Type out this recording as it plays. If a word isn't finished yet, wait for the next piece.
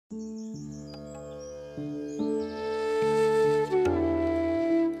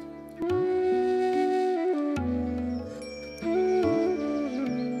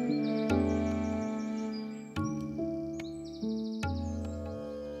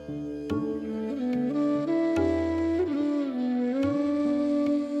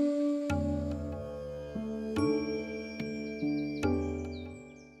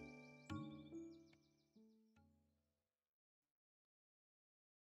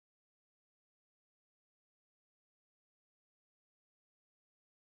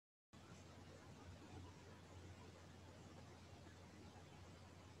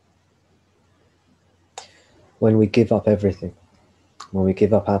When we give up everything, when we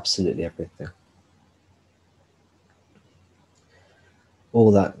give up absolutely everything, all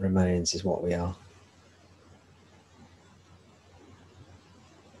that remains is what we are.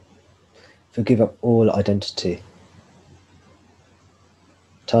 If we give up all identity,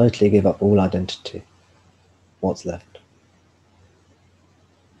 totally give up all identity, what's left?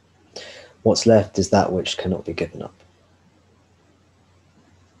 What's left is that which cannot be given up.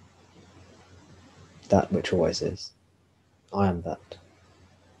 That which always is. I am that.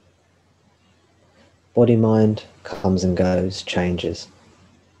 Body mind comes and goes, changes.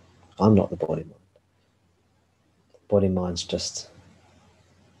 I'm not the body mind. Body mind's just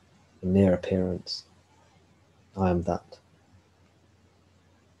a mere appearance. I am that.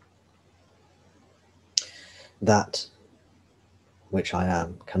 That which I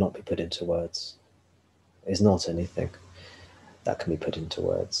am cannot be put into words. It is not anything that can be put into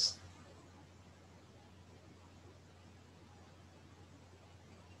words.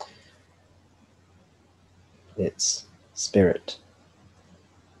 It's spirit.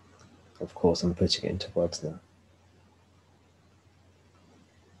 Of course, I'm putting it into words now.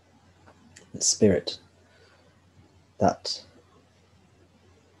 It's spirit. That.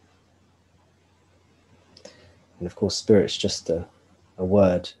 And of course, spirit's just a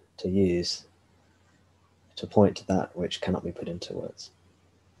word to use to point to that which cannot be put into words.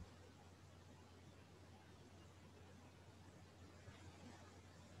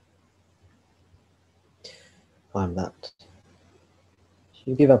 I'm that. If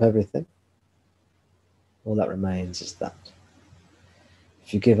you give up everything, all that remains is that.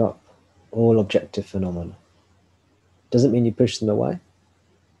 If you give up all objective phenomena, doesn't mean you push them away.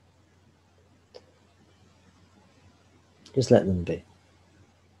 Just let them be.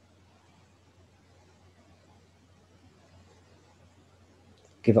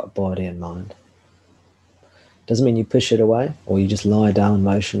 Give up body and mind. Doesn't mean you push it away or you just lie down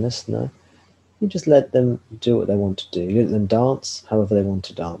motionless, no. You just let them do what they want to do. You let them dance however they want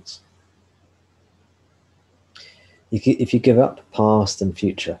to dance. If you give up past and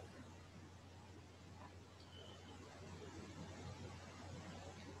future,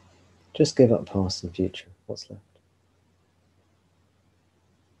 just give up past and future. What's left?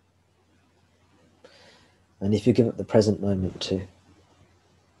 And if you give up the present moment too,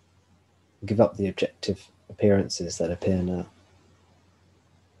 give up the objective appearances that appear now.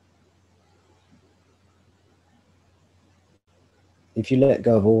 If you let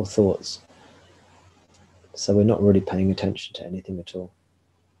go of all thoughts, so we're not really paying attention to anything at all.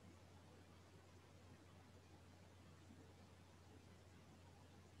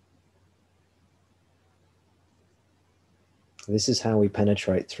 This is how we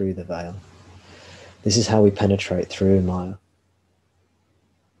penetrate through the veil. This is how we penetrate through Maya.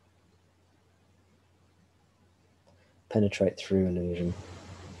 Penetrate through illusion.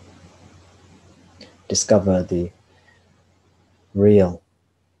 Discover the real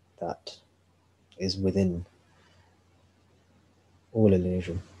that is within all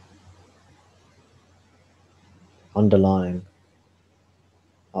illusion. Underlying,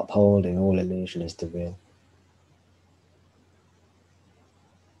 upholding all illusion is the real.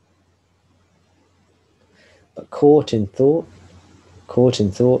 But caught in thought,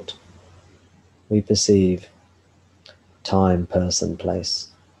 we perceive time, person, place,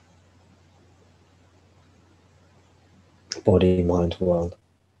 body, mind, world.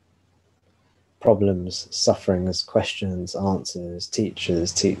 Problems, sufferings, questions, answers,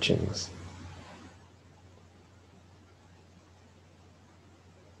 teachers, teachings.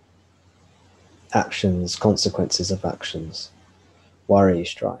 Actions, consequences of actions, worry,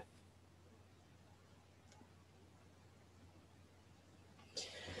 strife.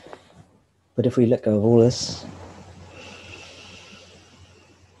 But if we let go of all this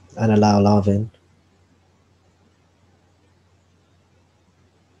and allow love in,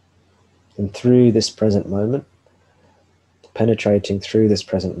 and through this present moment, penetrating through this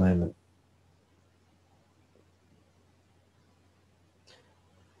present moment,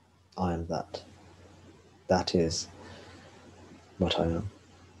 I am that. That is what I am.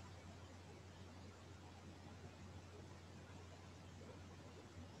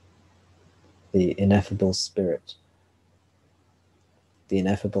 The ineffable spirit, the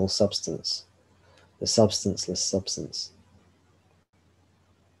ineffable substance, the substanceless substance.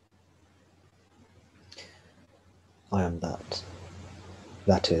 I am that.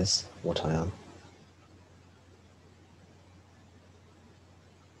 That is what I am.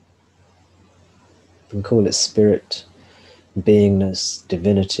 You can call it spirit, beingness,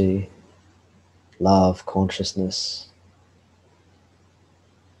 divinity, love, consciousness.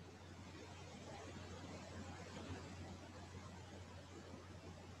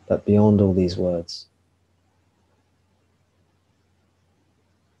 but beyond all these words.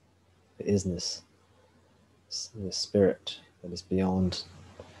 The isness, the spirit that is beyond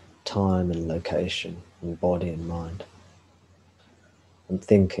time and location and body and mind and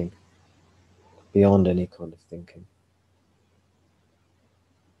thinking, beyond any kind of thinking.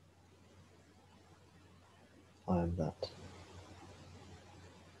 I am that.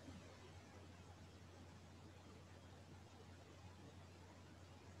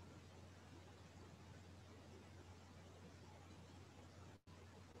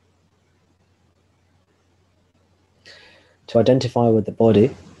 To identify with the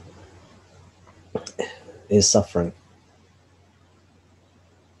body is suffering.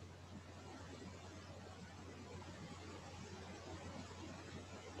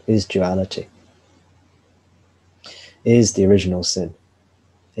 Is duality. Is the original sin.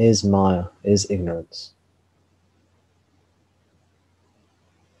 Is Maya. Is ignorance.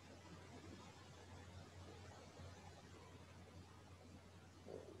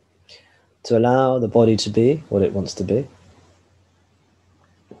 To allow the body to be what it wants to be,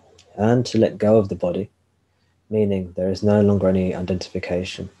 and to let go of the body, meaning there is no longer any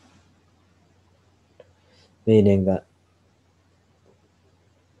identification, meaning that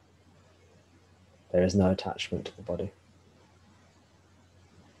there is no attachment to the body.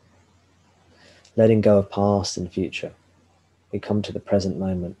 Letting go of past and future, we come to the present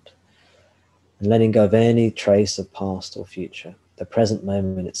moment, and letting go of any trace of past or future, the present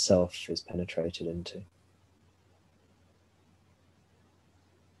moment itself is penetrated into.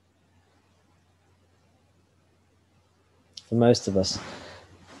 For most of us,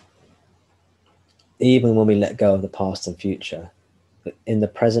 even when we let go of the past and future, in the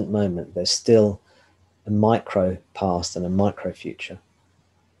present moment, there's still a micro past and a micro future.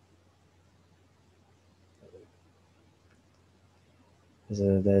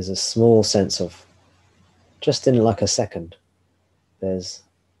 There's a small sense of, just in like a second, there's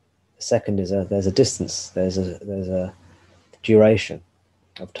a second there's a distance, there's a duration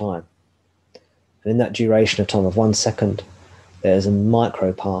of time. And in that duration of time of 1 second, there's a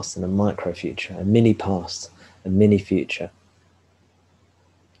micro past and a micro future, a mini past, a mini future.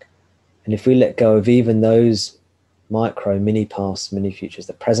 And if we let go of even those micro, mini pasts, mini futures,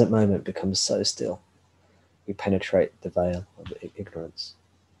 the present moment becomes so still. We penetrate the veil of ignorance.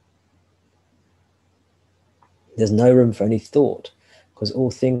 There's no room for any thought, because all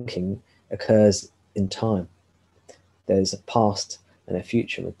thinking occurs in time. There's a past and a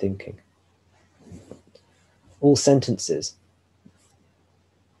future with thinking. All sentences,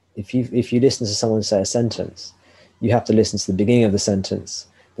 if you listen to someone say a sentence, you have to listen to the beginning of the sentence,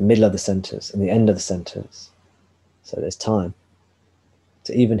 the middle of the sentence, and the end of the sentence. So there's time.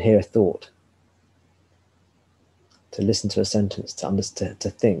 To even hear a thought, to listen to a sentence, to understand, to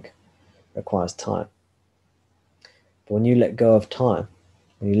think, requires time. But when you let go of time,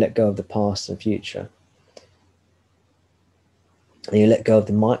 when you let go of the past and future, and you let go of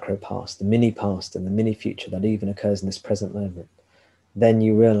the micro past, the mini past, and the mini future that even occurs in this present moment, then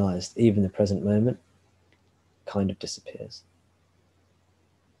you realize even the present moment kind of disappears,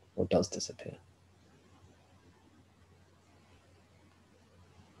 or does disappear.